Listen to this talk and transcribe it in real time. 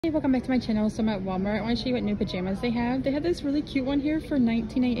Hey, welcome back to my channel. So I'm at Walmart. I want to show you what new pajamas they have. They have this really cute one here for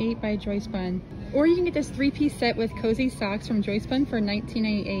 $19.98 by Joyce Bun. Or you can get this three-piece set with cozy socks from Joyce Bun for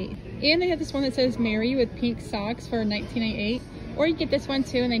 $19.98. And they have this one that says Mary with pink socks for $19.98. Or you can get this one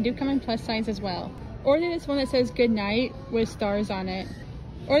too, and they do come in plus size as well. Or they have this one that says Good Night with stars on it.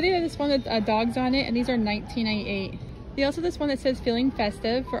 Or they have this one with dogs on it, and these are $19.98. They also have this one that says Feeling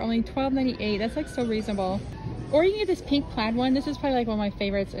Festive for only $12.98. That's like so reasonable. Or you can get this pink plaid one. This is probably like one of my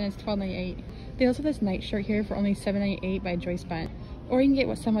favorites, and it's $12.98. They also have this nightshirt here for only $7.98 by Joyce Bun. Or you can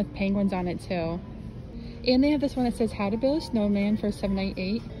get some with penguins on it too. And they have this one that says How to Build a Snowman for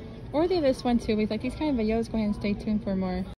 $7.98. Or they have this one too. If you like these kind of videos, go ahead and stay tuned for more.